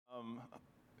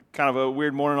Kind of a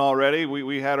weird morning already.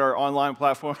 We had our online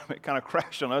platform, it kind of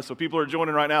crashed on us, so people are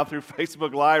joining right now through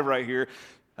Facebook Live right here.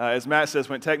 As Matt says,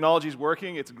 when technology's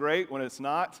working, it's great. When it's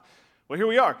not, well, here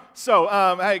we are. So,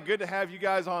 hey, good to have you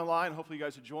guys online. Hopefully you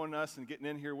guys are joining us and getting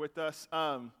in here with us.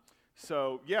 Real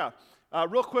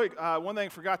quick, one thing I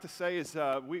forgot to say is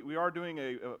we are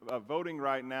doing a voting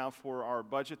right now for our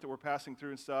budget that we're passing through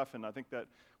and stuff, and I think that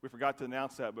we forgot to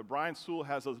announce that, but Brian Sewell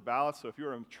has those ballots, so if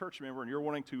you're a church member and you're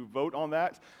wanting to vote on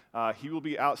that, he will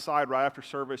be outside right after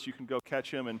service. You can go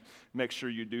catch him and make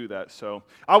sure you do that. So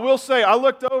I will say, I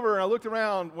looked over and I looked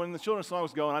around when the children's song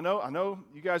was going. I know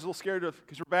you guys are a little scared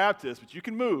because you're Baptist, but you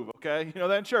can move, okay? You know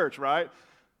that in church, right?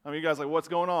 I mean, you guys are like, what's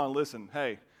going on? Listen,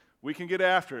 hey, we can get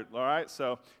after it, all right?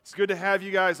 So it's good to have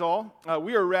you guys all.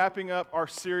 We are wrapping up our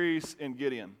series in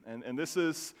Gideon, and this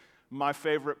is my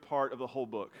favorite part of the whole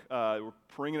book. We're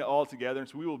bringing it all together, and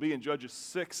so we will be in Judges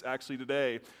 6 actually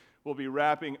today. We'll be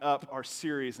wrapping up our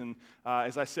series, and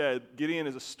as I said, Gideon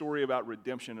is a story about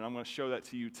redemption, and I'm going to show that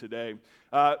to you today.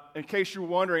 In case you're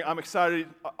wondering, I'm excited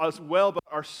as well about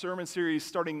our sermon series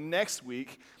starting next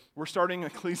week. We're starting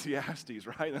Ecclesiastes,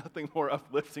 right? Nothing more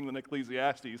uplifting than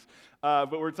Ecclesiastes.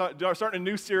 But we're starting a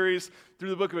new series through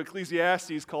the book of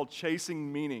Ecclesiastes called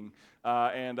Chasing Meaning.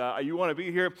 You want to be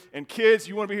here. And kids,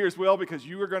 you want to be here as well because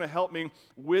you are going to help me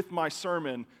with my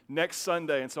sermon next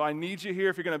Sunday. And so I need you here.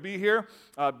 If you're going to be here,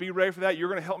 be ready for that. You're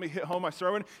going to help me hit home my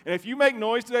sermon. And if you make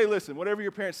noise today, listen, whatever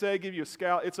your parents say, give you a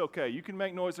scout, it's okay. You can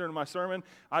make noise during my sermon.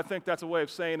 I think that's a way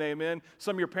of saying amen.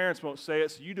 Some of your parents won't say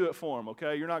it, so you do it for them,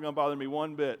 okay? You're not going to bother me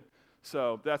one bit.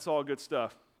 So that's all good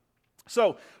stuff.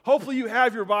 So hopefully you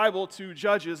have your Bible to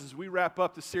Judges as we wrap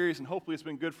up the series, and hopefully it's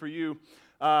been good for you.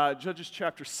 Judges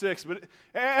chapter 6. But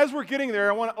as we're getting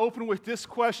there, I want to open with this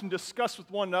question, discuss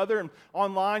with one another, and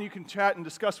online you can chat and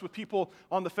discuss with people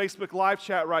on the Facebook Live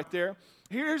chat right there.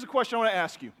 Here's a question I want to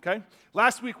ask you, okay?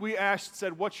 Last week we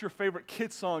said, what's your favorite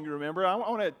kid song you remember? I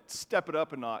want to step it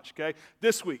up a notch, okay?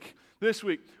 This week,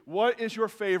 what is your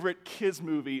favorite kids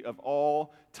movie of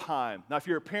all time? Now, if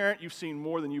you're a parent, you've seen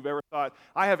more than you've ever thought.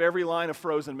 I have every line of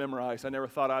Frozen memorized. I never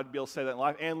thought I'd be able to say that in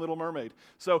life, and Little Mermaid.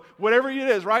 So whatever it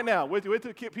is right now, with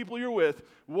the people you're with,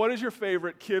 what is your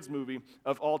favorite kids movie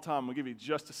of all time? We'll give you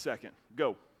just a second.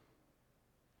 Go.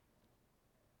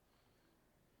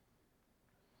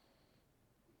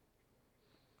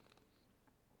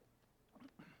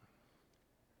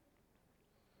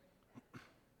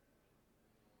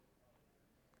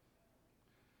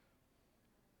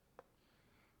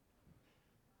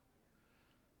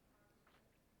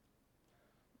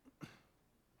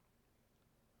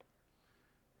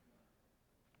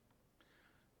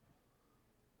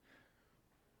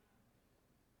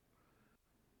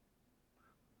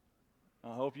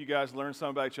 I hope you guys learned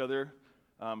something about each other.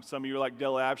 Some of you are like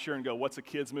Del Absher and go, what's a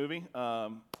kid's movie?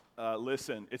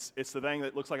 Listen, it's the thing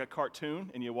that looks like a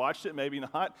cartoon, and you watched it, maybe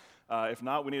not. If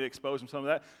not, we need to expose them some of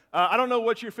that. I don't know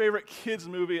what's your favorite kids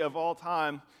movie of all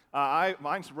time.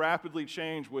 Mine's rapidly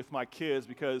changed with my kids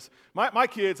because my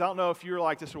kids, I don't know if you're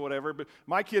like this or whatever, but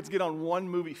my kids get on one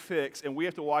movie fix, and we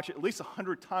have to watch it at least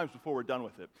 100 times before we're done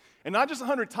with it. And not just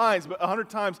 100 times, but 100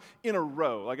 times in a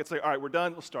row. Like it's like, all right, we're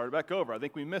done, we'll start it back over. I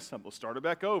think we missed something, we'll start it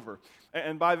back over.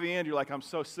 And by the end, you're like, I'm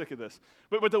so sick of this.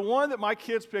 But the one that my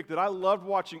kids picked that I loved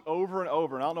watching over and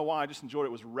over, and I don't know why, I just enjoyed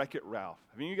it, was Wreck-It Ralph.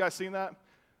 Have you guys seen that?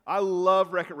 I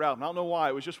love Wreck-It Ralph, and I don't know why.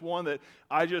 It was just one that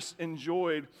I just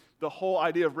enjoyed the whole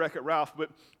idea of Wreck-It Ralph. But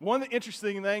one of the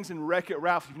interesting things in Wreck-It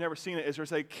Ralph, if you've never seen it, is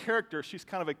there's a character, she's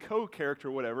kind of a co-character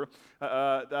or whatever,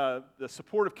 the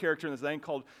supportive character in this thing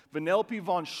called Vanellope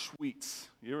von Schweetz.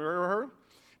 You ever heard of her?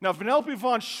 Now, Vanellope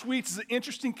von Schweetz is an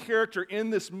interesting character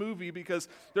in this movie because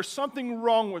there's something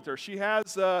wrong with her. She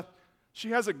has a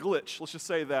glitch, let's just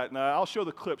say that. And I'll show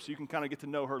the clip so you can kind of get to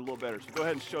know her a little better. So go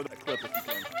ahead and show that clip if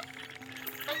you can.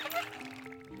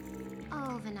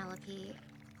 Oh, Vanellope,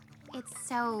 it's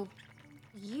so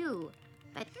you,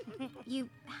 but you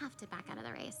have to back out of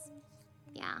the race.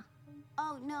 Yeah.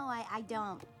 Oh, no, I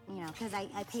don't, because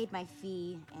I paid my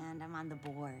fee and I'm on the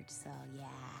board, so yeah,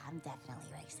 I'm definitely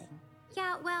racing.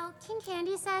 Yeah, well, King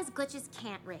Candy says glitches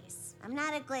can't race. I'm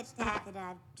not a glitch, Daffodil.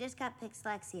 I've just got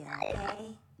pixlexia,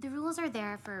 okay? The rules are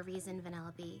there for a reason,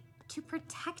 Vanellope, to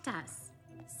protect us.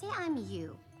 Say I'm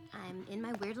you. I'm in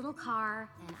my weird little car,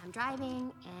 and I'm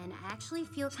driving, and I actually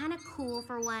feel kind of cool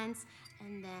for once,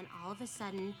 and then all of a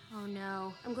sudden, oh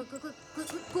no, I'm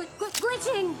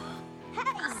glitching! Hey!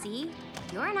 See?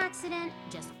 You're an accident,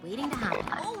 just waiting to happen.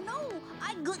 Oh no!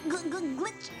 I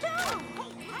glitched too!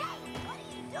 Hey! What are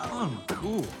you doing? I'm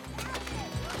cool.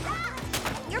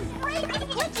 You're breaking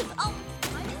glitches! Oh!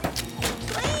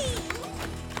 Please!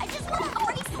 I just want to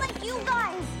race like you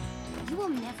guys! You will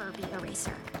never be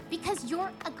Eraser because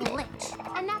you're a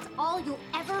glitch, and that's all you'll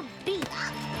ever be.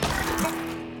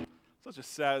 Such a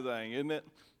sad thing, isn't it?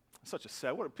 Such a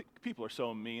sad. People are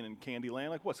so mean in Candyland.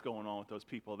 Like, what's going on with those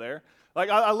people there? Like,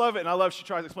 I love it, and I love she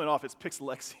tries to explain it off. It's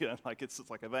Pixelexia, like it's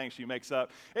like a thing she makes up.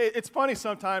 It's funny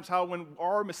sometimes how when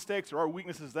our mistakes or our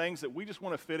weaknesses, things that we just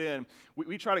want to fit in,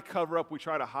 we try to cover up, we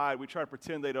try to hide, we try to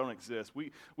pretend they don't exist.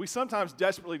 We sometimes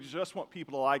desperately just want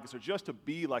people to like us or just to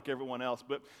be like everyone else.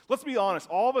 But let's be honest,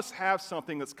 all of us have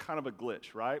something that's kind of a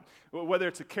glitch, right? Whether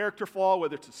it's a character flaw,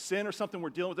 whether it's a sin or something we're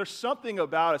dealing with, there's something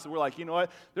about us that we're like, you know what?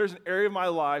 There's an area of my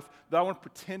life that I want to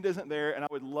pretend isn't there, and I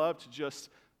would love to just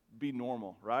be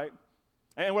normal, right?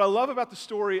 And what I love about the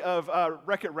story of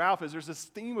Wreck-It Ralph is there's this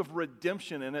theme of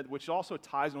redemption in it, which also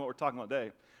ties in what we're talking about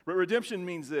today. Redemption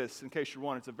means this, in case you're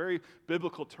wondering. It's a very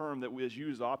biblical term that is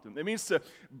used often. It means to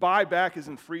buy back as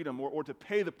in freedom or to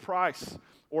pay the price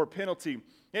or penalty.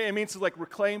 It means to like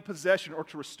reclaim possession or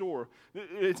to restore.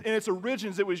 In its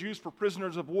origins, it was used for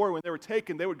prisoners of war. When they were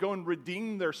taken, they would go and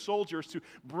redeem their soldiers to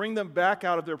bring them back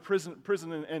out of their prison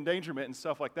endangerment and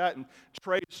stuff like that, and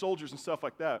trade soldiers and stuff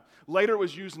like that. Later, it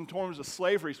was used in terms of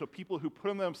slavery. So people who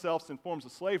put themselves in forms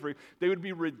of slavery, they would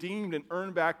be redeemed and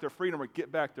earn back their freedom or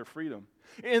get back their freedom.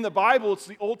 In the Bible, it's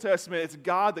the Old Testament. It's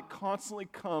God that constantly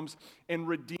comes and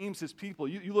redeems his people.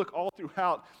 You look all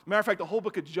throughout. Matter of fact, the whole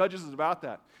book of Judges is about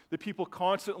that. The people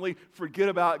constantly forget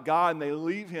about God and they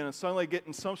leave him and suddenly get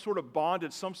in some sort of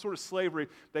bondage, some sort of slavery.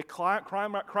 They cry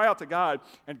out to God,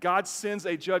 and God sends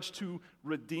a judge to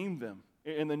redeem them.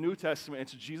 In the New Testament,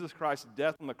 it's Jesus Christ's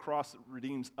death on the cross that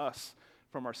redeems us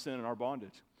from our sin and our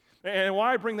bondage. And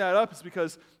why I bring that up is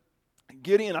because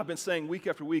Gideon, I've been saying week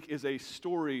after week, is a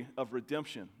story of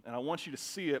redemption. And I want you to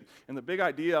see it. And the big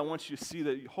idea I want you to see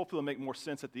that hopefully will make more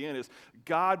sense at the end is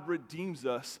God redeems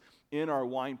us in our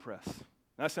winepress.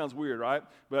 That sounds weird, right?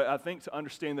 But I think to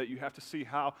understand that you have to see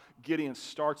how Gideon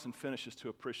starts and finishes to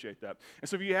appreciate that. And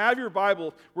so if you have your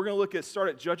Bible, we're going to start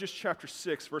at Judges chapter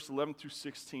 6, verse 11 through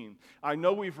 16. I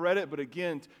know we've read it, but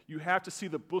again, you have to see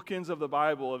the bookends of the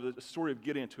Bible, of the story of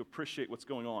Gideon, to appreciate what's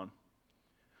going on.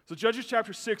 So Judges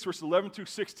chapter 6, verse 11 through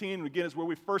 16, again, is where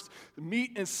we first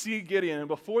meet and see Gideon. And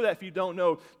before that, if you don't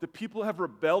know, the people have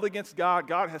rebelled against God.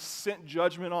 God has sent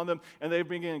judgment on them, and they've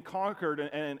been getting conquered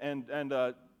and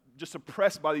just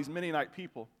oppressed by these Midianite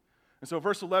people. And so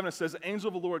verse 11, it says, the angel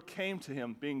of the Lord came to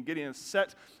him, being Gideon,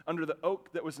 sat under the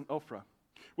oak that was in Ophrah,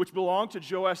 which belonged to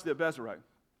Joash the Abiezrite.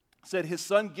 Said his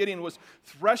son Gideon was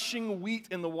threshing wheat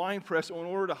in the winepress in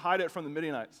order to hide it from the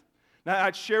Midianites. Now,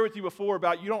 I'd share with you before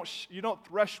about you don't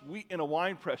thresh wheat in a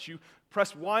wine press. You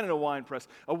press wine in a wine press.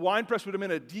 A wine press would have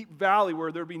been a deep valley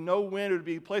where there would be no wind. It would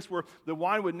be a place where the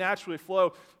wine would naturally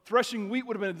flow. Threshing wheat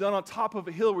would have been done on top of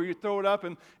a hill where you throw it up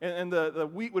and the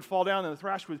wheat would fall down and the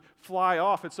thrash would fly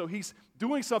off. And so he's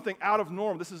doing something out of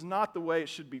norm. This is not the way it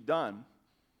should be done.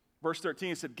 Verse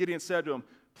 13 said, Gideon said to him,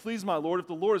 please, my Lord, if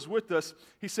the Lord is with us,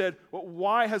 he said, well,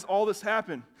 why has all this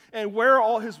happened? And where are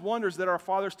all his wonders that our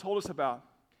fathers told us about?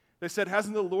 They said,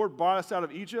 hasn't the Lord brought us out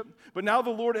of Egypt? But now the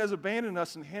Lord has abandoned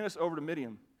us and handed us over to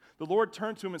Midian. The Lord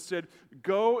turned to him and said,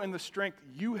 go in the strength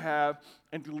you have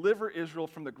and deliver Israel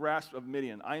from the grasp of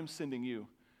Midian. I am sending you.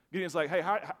 Gideon's like, hey,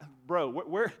 bro,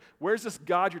 where's this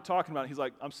God you're talking about? He's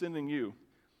like, I'm sending you.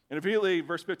 And immediately,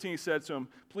 verse 15, he said to him,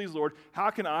 please, Lord,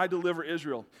 how can I deliver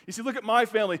Israel? You see, look at my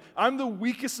family. I'm the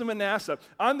weakest in Manasseh.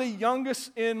 I'm the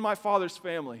youngest in my father's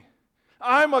family.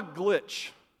 I'm a glitch.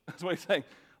 That's what he's saying.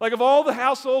 Like, of all the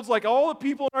households, like all the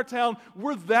people in our town,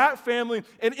 we're that family.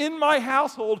 And in my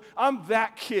household, I'm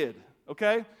that kid,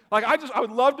 okay? Like, I would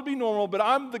love to be normal, but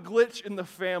I'm the glitch in the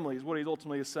family is what he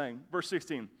ultimately is saying. Verse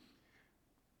 16,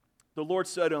 the Lord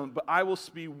said to him, but I will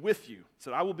be with you. He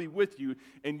said, I will be with you,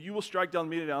 and you will strike down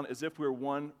Midian as if we were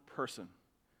one person.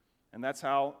 And that's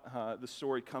how the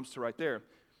story comes to right there.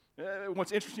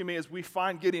 What's interesting to me is we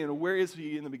find Gideon, where is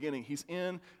he in the beginning? He's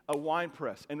in a wine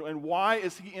press. And why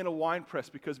is he in a wine press?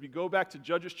 Because if you go back to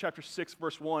Judges chapter 6,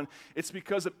 verse 1, it's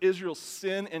because of Israel's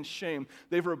sin and shame.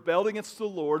 They've rebelled against the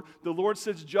Lord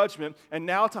sends judgment, and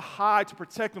now to hide, to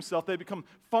protect himself, they become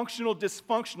functional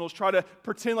dysfunctionals, try to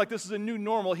pretend like this is a new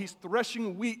normal. He's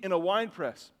threshing wheat in a wine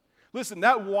press. Listen,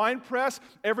 that wine press,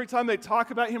 every time they talk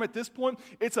about him at this point,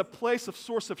 it's a place of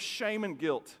source of shame and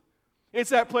guilt.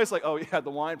 It's that place like, oh, yeah,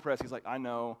 the wine press. He's like, I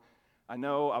know, I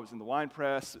was in the wine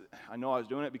press. I know I was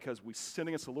doing it because we sinned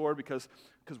against the Lord because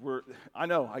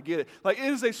I get it. Like, it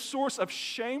is a source of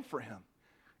shame for him.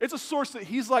 It's a source that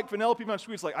he's like Vanellope Von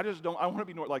Schweetz, like, I want to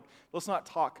be normal. Like, let's not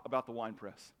talk about the wine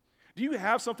press. Do you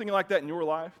have something like that in your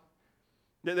life?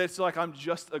 That's like, I'm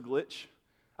just a glitch?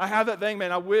 I have that thing,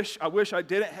 man, I wish I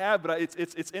didn't have, but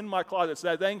it's in my closet. It's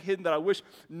that thing hidden that I wish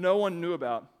no one knew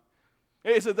about.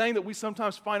 It's a thing that we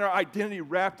sometimes find our identity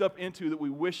wrapped up into that we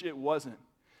wish it wasn't.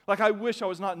 Like, I wish I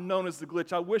was not known as the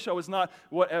glitch. I wish I was not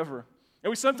whatever. And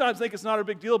we sometimes think it's not a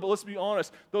big deal, but let's be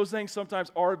honest, those things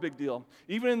sometimes are a big deal.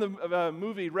 Even in the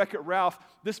movie Wreck-It Ralph,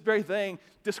 this very thing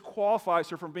disqualifies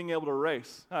her from being able to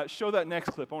race. Show that next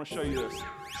clip. I want to show you this.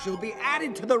 She'll be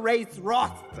added to the race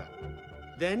roster.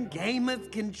 Then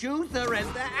gamers can choose her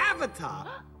as their avatar.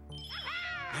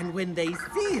 And when they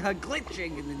see her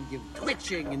glitching and then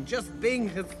twitching and just being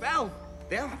herself,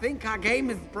 they'll think our game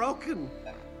is broken.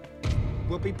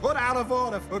 We'll be put out of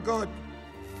order for good.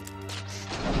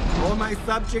 All my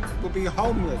subjects will be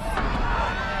homeless.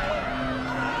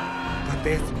 But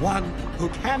there's one who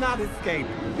cannot escape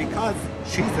because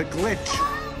she's a glitch.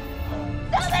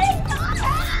 Somebody stop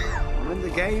her! When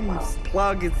the game's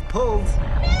plug is pulled,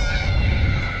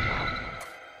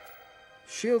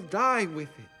 she'll die with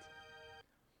it.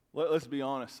 Let's be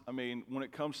honest. I mean, when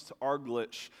it comes to our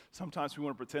glitch, sometimes we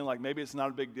want to pretend like maybe it's not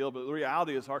a big deal, but the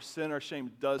reality is our sin, our shame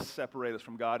does separate us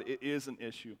from God. It is an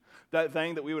issue. That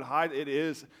thing that we would hide, it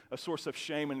is a source of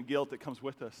shame and guilt that comes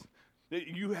with us.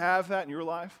 You have that in your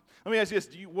life? Let me ask you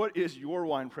this. What is your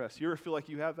wine press? You ever feel like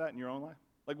you have that in your own life?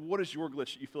 Like, what is your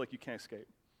glitch that you feel like you can't escape?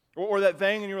 Or that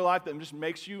thing in your life that just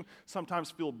makes you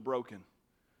sometimes feel broken?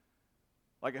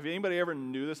 Like, if anybody ever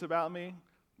knew this about me,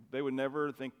 they would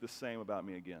never think the same about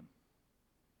me again.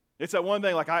 It's that one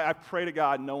thing, like I pray to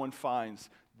God no one finds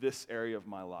this area of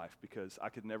my life because I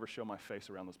could never show my face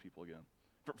around those people again.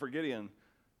 For Gideon,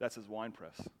 that's his wine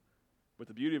press. But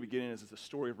the beauty of Gideon is it's a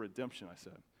story of redemption, I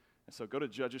said. And so go to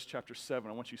Judges chapter 7.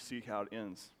 I want you to see how it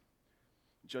ends.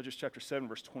 Judges chapter 7,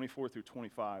 verse 24 through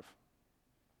 25.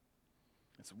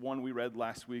 It's one we read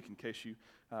last week in case you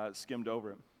skimmed over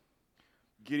it.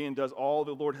 Gideon does all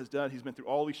the Lord has done. He's been through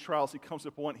all these trials. He comes to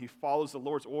a point, he follows the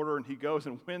Lord's order, and he goes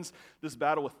and wins this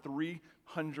battle with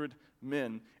 300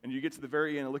 men. And you get to the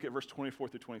very end and look at verse 24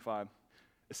 through 25.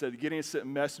 It said, Gideon sent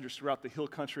messengers throughout the hill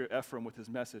country of Ephraim with his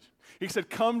message. He said,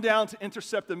 come down to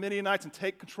intercept the Midianites and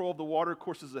take control of the water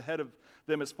courses ahead of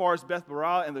them as far as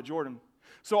Beth-barah and the Jordan.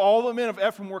 So all the men of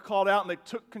Ephraim were called out, and they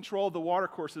took control of the water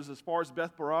courses as far as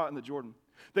Beth-barah and the Jordan.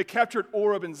 They captured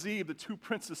Oreb and Zeb, the two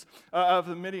princes of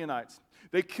the Midianites.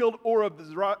 They killed Oreb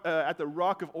at the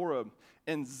rock of Oreb,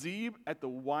 and Zeb at the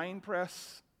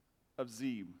winepress of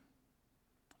Zeb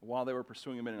while they were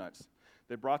pursuing the Midianites.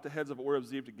 They brought the heads of Oreb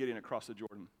Zeb to Gideon across the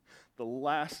Jordan. The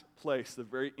last place, the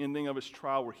very ending of his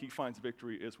trial where he finds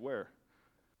victory is where?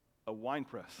 A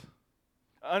winepress.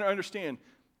 Understand,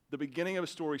 the beginning of a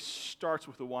story starts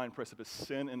with the winepress of his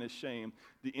sin and his shame.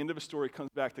 The end of a story comes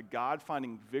back to God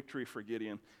finding victory for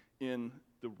Gideon in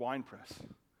the winepress.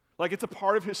 Like, it's a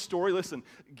part of his story. Listen,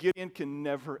 Gideon can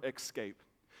never escape.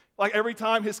 Like, every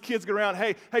time his kids get around,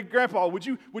 hey, Grandpa, would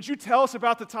you tell us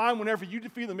about the time whenever you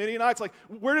defeated the Midianites? Like,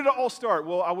 where did it all start?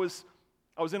 Well, I was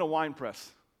in a wine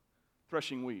press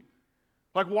threshing wheat.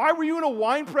 Like, why were you in a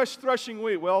wine press threshing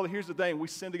wheat? Well, here's the thing. We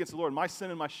sinned against the Lord. My sin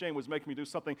and my shame was making me do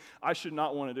something I should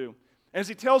not want to do. And as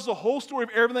he tells the whole story of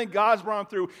everything God's brought him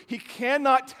through, he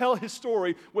cannot tell his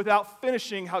story without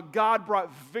finishing how God brought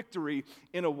victory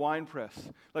in a wine press.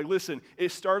 Like, listen,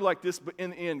 it started like this, but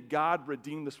in the end, God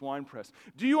redeemed this wine press.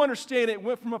 Do you understand? It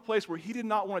went from a place where he did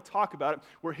not want to talk about it,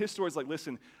 where his story is like,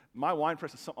 listen, my wine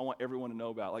press is something I want everyone to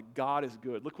know about. Like, God is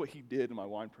good. Look what he did in my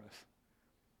wine press.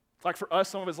 Like, for us,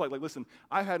 some of us like, listen,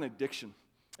 I've had an addiction.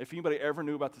 If anybody ever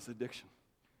knew about this addiction.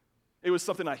 It was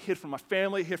something I hid from my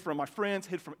family, hid from my friends,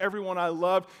 hid from everyone I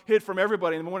loved, hid from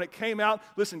everybody. And when it came out,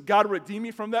 listen, God redeemed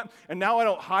me from that. And now I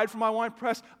don't hide from my wine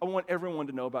press. I want everyone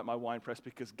to know about my wine press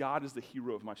because God is the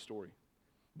hero of my story.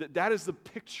 That is the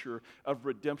picture of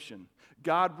redemption.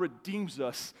 God redeems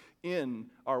us in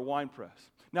our wine press.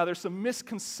 Now, there's some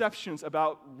misconceptions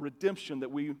about redemption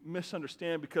that we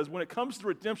misunderstand because when it comes to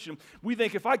redemption, we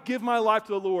think if I give my life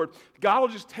to the Lord, God will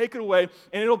just take it away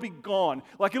and it'll be gone.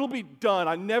 Like, it'll be done.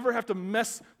 I never have to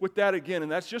mess with that again.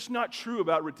 And that's just not true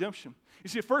about redemption. You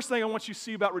see, the first thing I want you to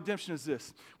see about redemption is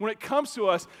this. When it comes to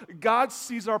us, God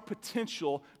sees our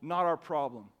potential, not our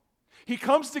problem. He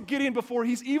comes to Gideon before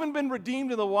he's even been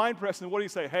redeemed in the winepress, and what do you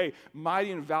say? Hey,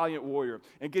 mighty and valiant warrior.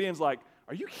 And Gideon's like,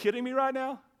 are you kidding me right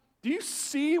now? Do you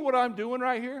see what I'm doing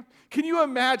right here? Can you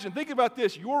imagine? Think about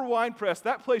this. Your wine press,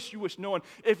 that place you wish no one,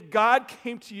 if God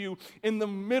came to you in the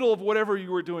middle of whatever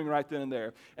you were doing right then and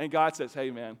there, and God says, hey,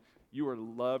 man, you are a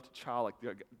loved child.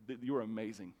 Like, you are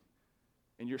amazing.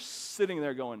 And you're sitting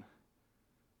there going,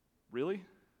 really?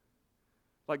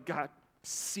 Like, God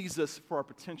sees us for our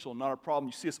potential, not our problem.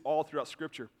 You see us all throughout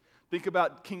Scripture. Think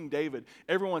about King David.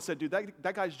 Everyone said, dude,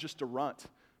 that guy's just a runt.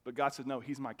 But God said, no,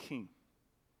 he's my king.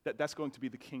 That's going to be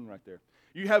the king right there.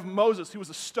 You have Moses, who was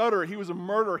a stutterer, he was a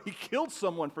murderer, he killed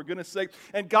someone, for goodness sake.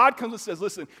 And God comes and says,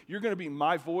 listen, you're going to be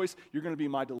my voice, you're going to be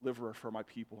my deliverer for my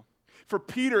people. For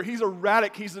Peter, he's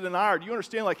erratic, he's a denier. Do you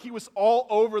understand? Like, he was all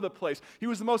over the place. He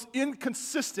was the most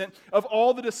inconsistent of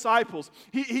all the disciples.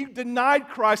 He denied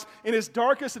Christ in his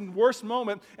darkest and worst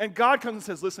moment, and God comes and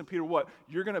says, listen, Peter, what?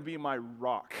 You're going to be my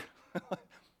rock.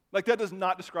 Like, that does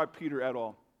not describe Peter at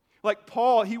all. Like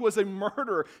Paul, he was a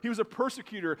murderer. He was a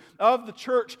persecutor of the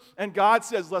church. And God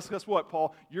says, guess what,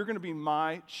 Paul? You're going to be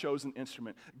my chosen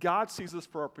instrument. God sees us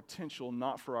for our potential,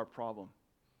 not for our problem.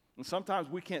 And sometimes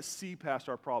we can't see past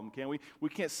our problem, can we? We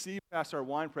can't see past our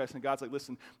wine press. And God's like,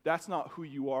 listen, that's not who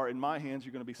you are. In my hands,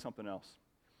 you're going to be something else.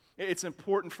 It's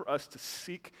important for us to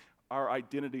seek our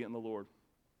identity in the Lord.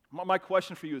 My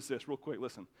question for you is this, real quick,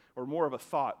 listen, or more of a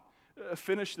thought.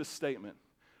 Finish this statement.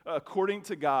 According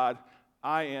to God,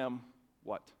 I am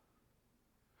what?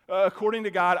 According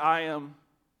to God, I am.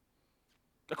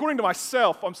 According to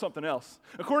myself, I'm something else.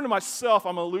 According to myself,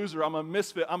 I'm a loser, I'm a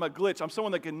misfit, I'm a glitch, I'm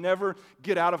someone that can never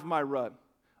get out of my rut.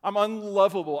 I'm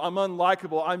unlovable, I'm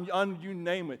unlikable, you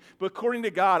name it. But according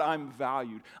to God, I'm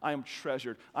valued, I am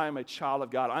treasured, I am a child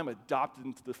of God, I'm adopted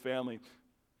into the family.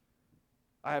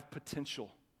 I have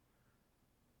potential.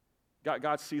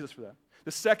 God sees us for that.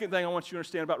 The second thing I want you to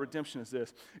understand about redemption is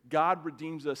this. God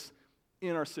redeems us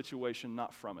in our situation,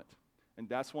 not from it. And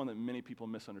that's one that many people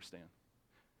misunderstand.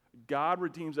 God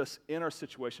redeems us in our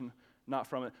situation, not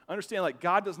from it. Understand, like,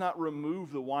 God does not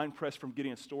remove the winepress from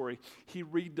Gideon's story. He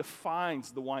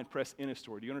redefines the winepress in his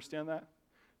story. Do you understand that?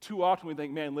 Too often we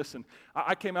think, man, listen,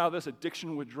 I came out of this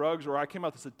addiction with drugs, or I came out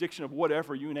of this addiction of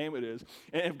whatever, you name it is,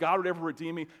 and if God would ever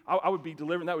redeem me, I would be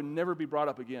delivered, and that would never be brought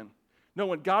up again. No,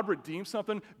 when God redeems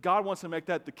something, God wants to make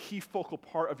that the key focal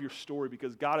part of your story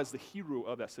because God is the hero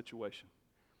of that situation.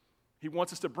 He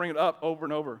wants us to bring it up over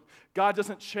and over. God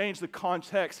doesn't change the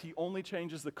context. He only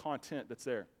changes the content that's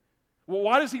there. Well,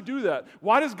 why does he do that?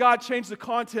 Why does God change the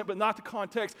content but not the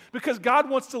context? Because God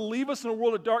wants to leave us in a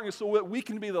world of darkness so that we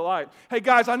can be the light. Hey,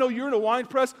 guys, I know you're in a wine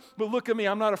press, but look at me.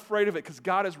 I'm not afraid of it because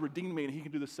God has redeemed me and he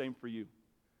can do the same for you.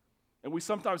 And we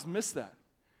sometimes miss that.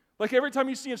 Like every time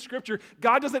you see in Scripture,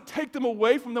 God doesn't take them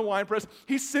away from the winepress.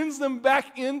 He sends them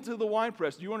back into the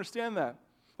winepress. Do you understand that?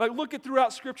 Like, look at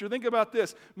throughout Scripture. Think about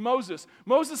this. Moses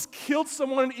killed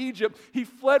someone in Egypt. He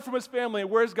fled from his family. And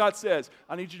where's God says,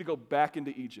 I need you to go back into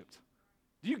Egypt.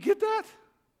 Do you get that?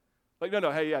 Like,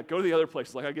 no, hey, yeah, go to the other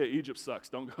places. Like, I get it, Egypt sucks.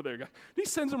 Don't go there, guys. He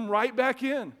sends them right back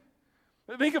in.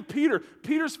 Think of Peter.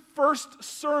 Peter's first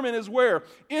sermon is where?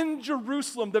 In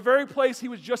Jerusalem, the very place he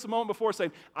was just a moment before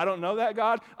saying, I don't know that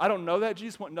God. I don't know that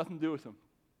Jesus. Want nothing to do with him.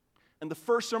 And the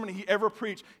first sermon he ever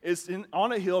preached is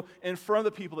on a hill in front of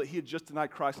the people that he had just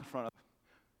denied Christ in front of.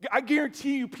 I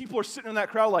guarantee you people are sitting in that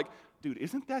crowd like, dude,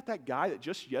 isn't that guy that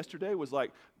just yesterday was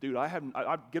like, dude,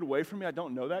 I get away from me. I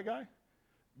don't know that guy.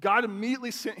 God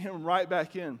immediately sent him right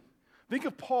back in. Think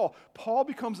of Paul. Paul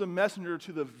becomes a messenger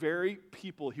to the very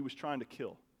people he was trying to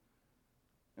kill.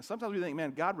 And sometimes we think,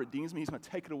 man, God redeems me. He's going to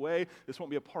take it away. This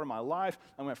won't be a part of my life.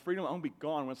 I'm going to have freedom. I'm going to be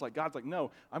gone. When it's like, God's like,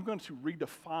 no, I'm going to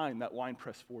redefine that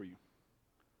winepress for you.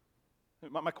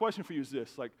 My question for you is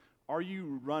this, like, are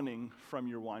you running from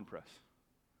your winepress?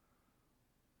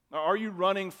 Are you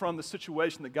running from the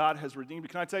situation that God has redeemed you?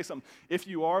 Can I tell you something? If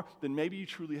you are, then maybe you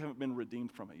truly haven't been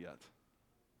redeemed from it yet.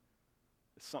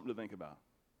 It's something to think about.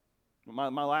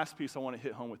 My last piece I want to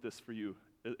hit home with this for you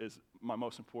is my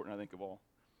most important, I think, of all.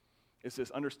 It's this: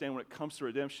 understand when it comes to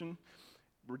redemption,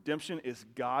 redemption is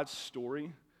God's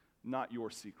story, not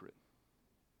your secret.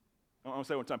 I want to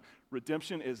say it one time.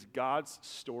 Redemption is God's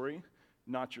story,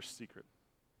 not your secret.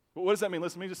 But what does that mean?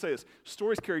 Listen, let me just say this.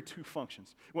 Stories carry two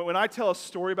functions. When I tell a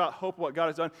story about hope, what God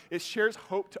has done, it shares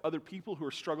hope to other people who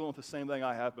are struggling with the same thing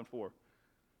I have before.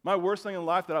 My worst thing in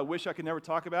life that I wish I could never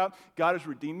talk about, God has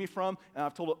redeemed me from, and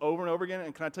I've told it over and over again.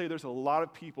 And can I tell you, there's a lot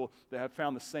of people that have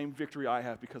found the same victory I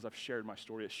have because I've shared my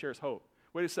story. It shares hope.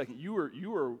 Wait a second, you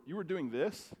were doing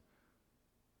this,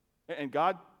 and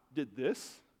God did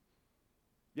this?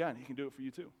 Yeah, and he can do it for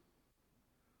you too.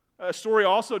 A story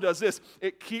also does this.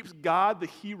 It keeps God the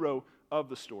hero of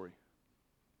the story.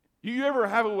 You ever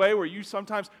have a way where you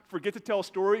sometimes forget to tell a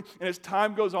story, and as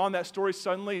time goes on, that story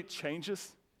suddenly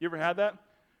changes? You ever had that?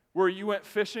 Where you went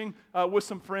fishing with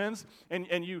some friends,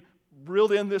 and you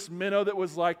reeled in this minnow that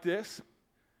was like this,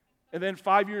 and then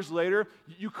 5 years later,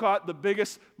 you caught the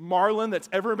biggest marlin that's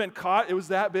ever been caught. It was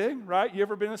that big, right? You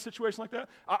ever been in a situation like that?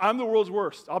 I'm the world's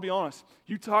worst, I'll be honest.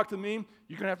 You talk to me,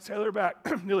 you're going to have to tailor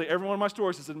back. Nearly every one of my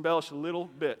stories is embellished a little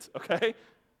bit, okay?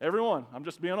 Everyone. I'm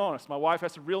just being honest. My wife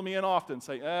has to reel me in often and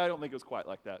say, I don't think it was quite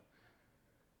like that.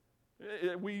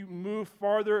 We move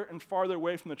farther and farther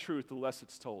away from the truth the less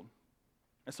it's told.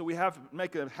 And so we have to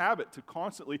make a habit to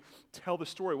constantly tell the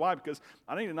story. Why? Because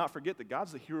I need to not forget that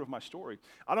God's the hero of my story.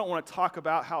 I don't want to talk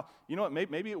about how, you know what,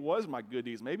 maybe it was my good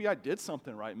deeds. Maybe I did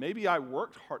something right. Maybe I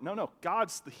worked hard. No,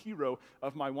 God's the hero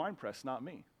of my wine press, not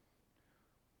me.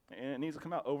 And it needs to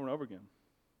come out over and over again.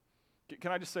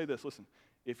 Can I just say this? Listen,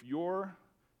 if you're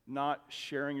not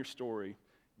sharing your story,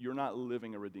 you're not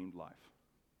living a redeemed life.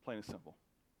 Plain and simple.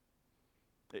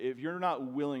 If you're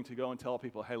not willing to go and tell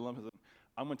people, hey, listen,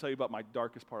 I'm going to tell you about my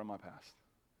darkest part of my past.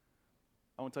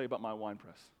 I want to tell you about my wine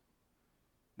press.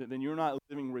 Then you're not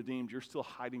living redeemed. You're still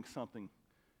hiding something.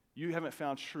 You haven't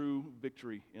found true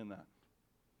victory in that.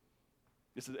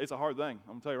 It's a hard thing.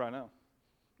 I'm going to tell you right now.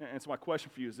 And so my question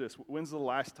for you is this. When's the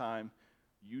last time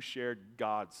you shared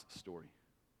God's story?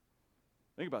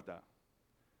 Think about that.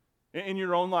 In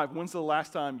your own life, when's the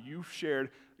last time you shared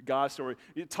God's story?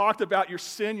 You talked about your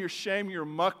sin, your shame, your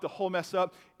muck, the whole mess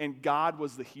up, and God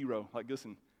was the hero. Like,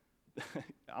 listen,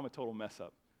 I'm a total mess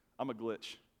up. I'm a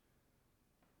glitch.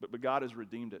 But God has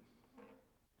redeemed it.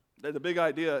 The big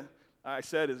idea, I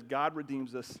said, is God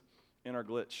redeems us in our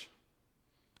glitch.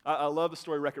 I love the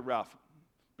story Wreck-It Ralph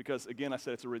because, again, I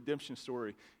said it's a redemption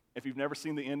story. If you've never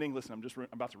seen the ending, listen, I'm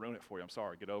about to ruin it for you. I'm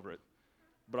sorry. Get over it.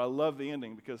 But I love the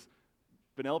ending because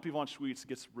Penelope Von Schweetz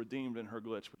gets redeemed in her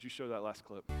glitch. Would you show that last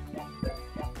clip?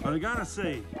 But I gotta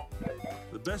say,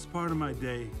 the best part of my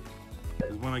day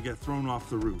is when I get thrown off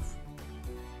the roof.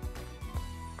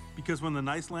 Because when the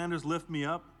Nicelanders lift me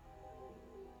up,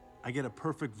 I get a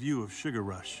perfect view of Sugar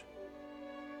Rush.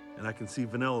 And I can see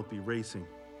Vanellope racing.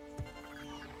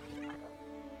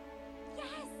 Yes!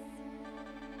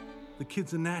 The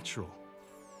kid's a natural.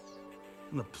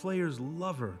 And the players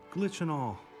love her, glitch and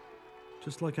all.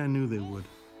 Just like I knew they would.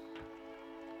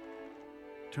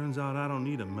 Turns out I don't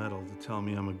need a medal to tell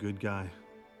me I'm a good guy.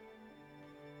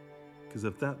 Because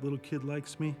if that little kid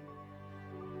likes me,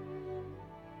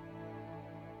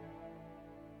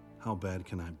 how bad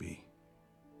can I be?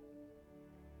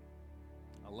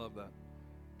 I love that.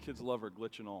 Kids love her,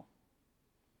 glitch and all.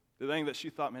 The thing that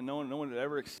she thought, man, no one would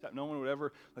ever accept, no one would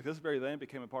ever, like this very thing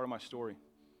became a part of my story.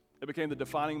 It became the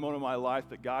defining moment of my life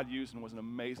that God used and was an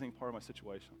amazing part of my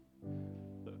situation.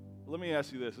 Let me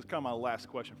ask you this. It's kind of my last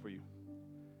question for you.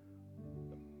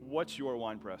 What's your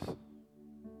wine press?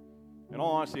 In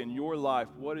all honesty, in your life,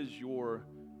 what is your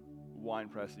wine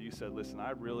press that you said, listen, I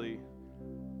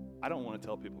don't want to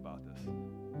tell people about this?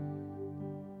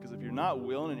 Because if you're not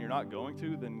willing and you're not going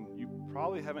to, then you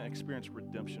probably haven't experienced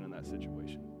redemption in that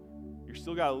situation. You've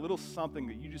still got a little something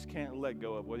that you just can't let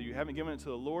go of, whether you haven't given it to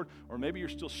the Lord or maybe you're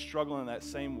still struggling in that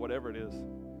same whatever it is.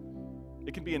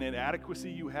 It can be an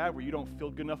inadequacy you have where you don't feel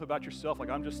good enough about yourself.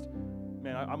 Like, I'm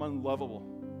unlovable.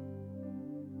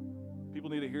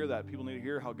 People need to hear that. People need to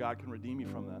hear how God can redeem you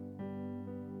from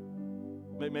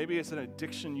that. Maybe it's an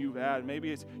addiction you've had.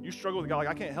 Maybe it's you struggle with God. Like,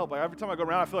 I can't help. Like, every time I go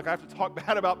around, I feel like I have to talk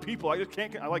bad about people. I just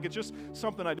can't. Like, it's just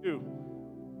something I do.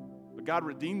 But God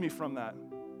redeemed me from that.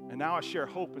 And now I share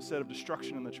hope instead of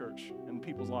destruction in the church and in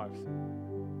people's lives.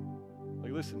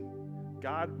 Like, listen,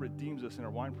 God redeems us in our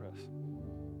wine press.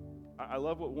 I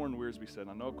love what Warren Wiersbe said.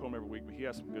 I know I quote him every week, but he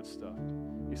has some good stuff.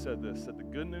 He said this, that the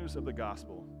good news of the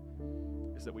gospel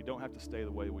is that we don't have to stay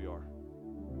the way we are.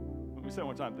 Let me say it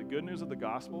one time. The good news of the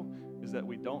gospel is that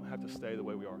we don't have to stay the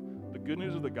way we are. The good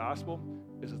news of the gospel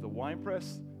is that the wine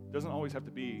press doesn't always have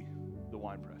to be the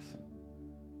wine press.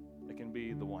 It can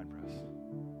be the wine press,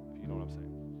 if you know what I'm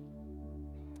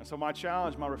saying. And so my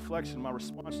challenge, my reflection, my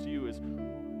response to you is,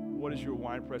 what is your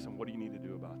wine press and what do you need to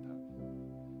do about that?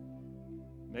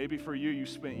 Maybe for you, you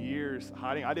spent years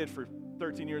hiding. I did for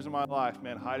 13 years of my life,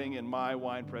 man, hiding in my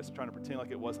wine press, trying to pretend like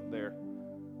it wasn't there.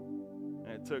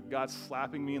 And it took God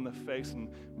slapping me in the face and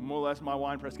more or less my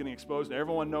wine press getting exposed and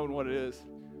everyone knowing what it is.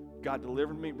 God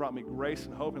delivered me, brought me grace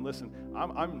and hope. And listen,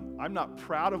 I'm not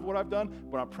proud of what I've done,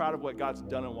 but I'm proud of what God's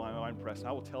done in my wine press. And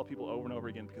I will tell people over and over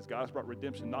again because God has brought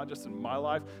redemption not just in my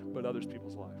life, but others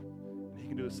people's life. And He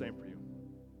can do the same for you.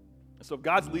 And so if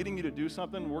God's leading you to do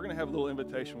something, we're going to have a little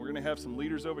invitation. We're going to have some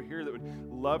leaders over here that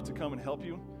would love to come and help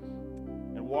you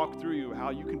and walk through you how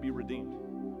you can be redeemed.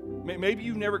 Maybe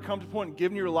you've never come to the point and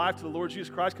given your life to the Lord Jesus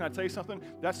Christ. Can I tell you something?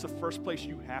 That's the first place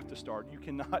you have to start. You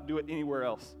cannot do it anywhere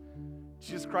else.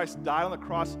 Jesus Christ died on the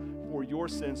cross for your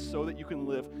sins so that you can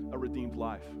live a redeemed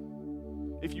life.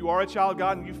 If you are a child of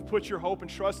God and you've put your hope and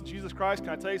trust in Jesus Christ,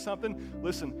 can I tell you something?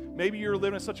 Listen, maybe you're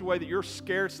living in such a way that you're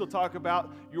scared to still talk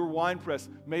about your wine press.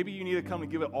 Maybe you need to come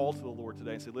and give it all to the Lord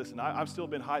today and say, listen, I've still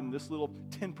been hiding this little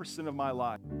 10% of my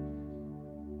life.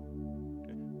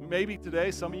 Maybe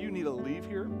today some of you need to leave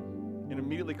here and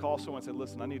immediately call someone and say,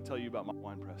 listen, I need to tell you about my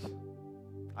wine press.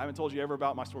 I haven't told you ever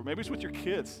about my story. Maybe it's with your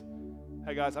kids.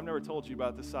 Hey guys, I've never told you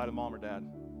about this side of mom or dad.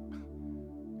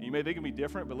 And you may think of me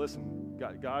different, but listen,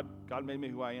 God made me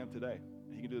who I am today.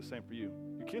 And he can do the same for you.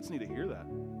 Your kids need to hear that.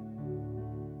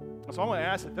 So I'm going to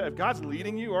ask, if God's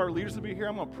leading you, our leaders will be here,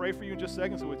 I'm going to pray for you in just a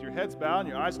second. So with your heads bowed and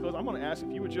your eyes closed, I'm going to ask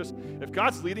if you would just, if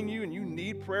God's leading you and you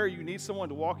need prayer, you need someone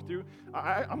to walk you through,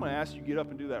 I'm going to ask you to get up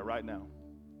and do that right now.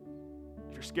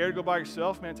 If you're scared to go by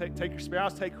yourself, man, take your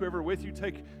spouse, take whoever with you,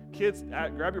 take kids,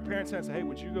 grab your parents' hand and say, hey,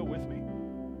 would you go with me?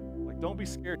 Like, don't be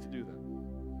scared to do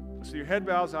that. So your head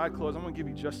bows, eye closed. I'm going to give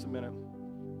you just a minute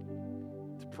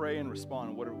to pray and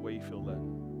respond in whatever way you feel led.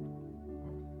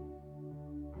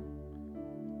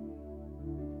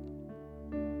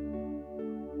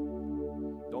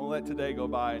 Don't let today go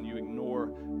by and you ignore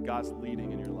God's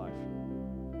leading in your life.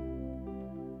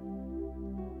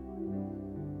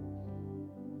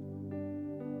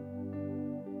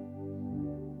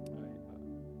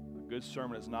 A good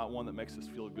sermon is not one that makes us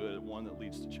feel good, it's one that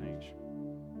leads to change.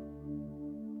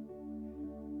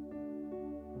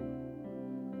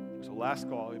 So last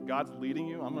call, if God's leading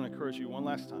you, I'm going to encourage you one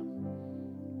last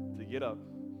time to get up,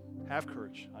 have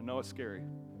courage. I know it's scary.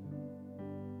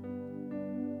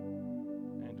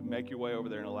 Make your way over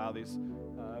there and allow these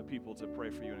people to pray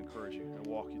for you and encourage you and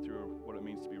walk you through what it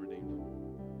means to be redeemed.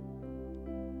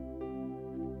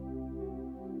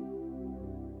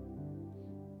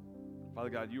 Father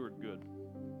God, you are good.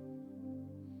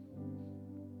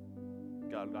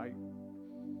 God, I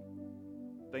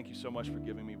thank you so much for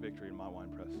giving me victory in my wine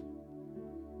press.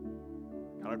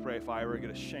 God, I pray if I ever get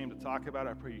ashamed to talk about it,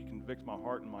 I pray you convict my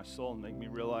heart and my soul and make me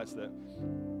realize that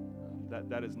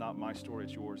that is not my story,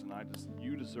 it's yours, and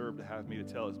you deserve to have me to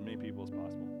tell as many people as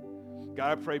possible.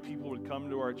 God, I pray people would come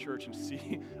to our church and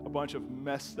see a bunch of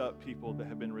messed up people that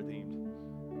have been redeemed.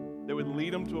 That would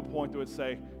lead them to a point that would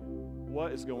say,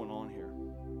 what is going on here?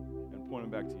 And point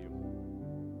them back to you.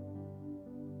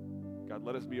 God,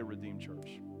 let us be a redeemed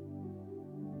church.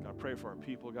 God, I pray for our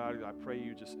people, God. I pray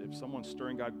you just, if someone's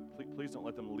stirring, God, please don't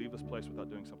let them leave this place without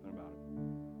doing something about it.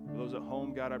 For those at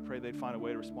home, God, I pray they'd find a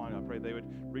way to respond. I pray they would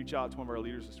reach out to one of our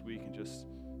leaders this week and just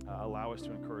allow us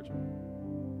to encourage them.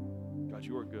 God,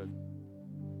 you are good.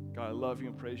 God, I love you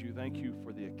and praise you. Thank you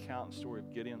for the account and story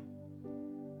of Gideon.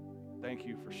 Thank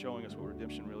you for showing us what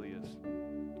redemption really is.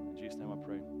 In Jesus' name I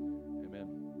pray.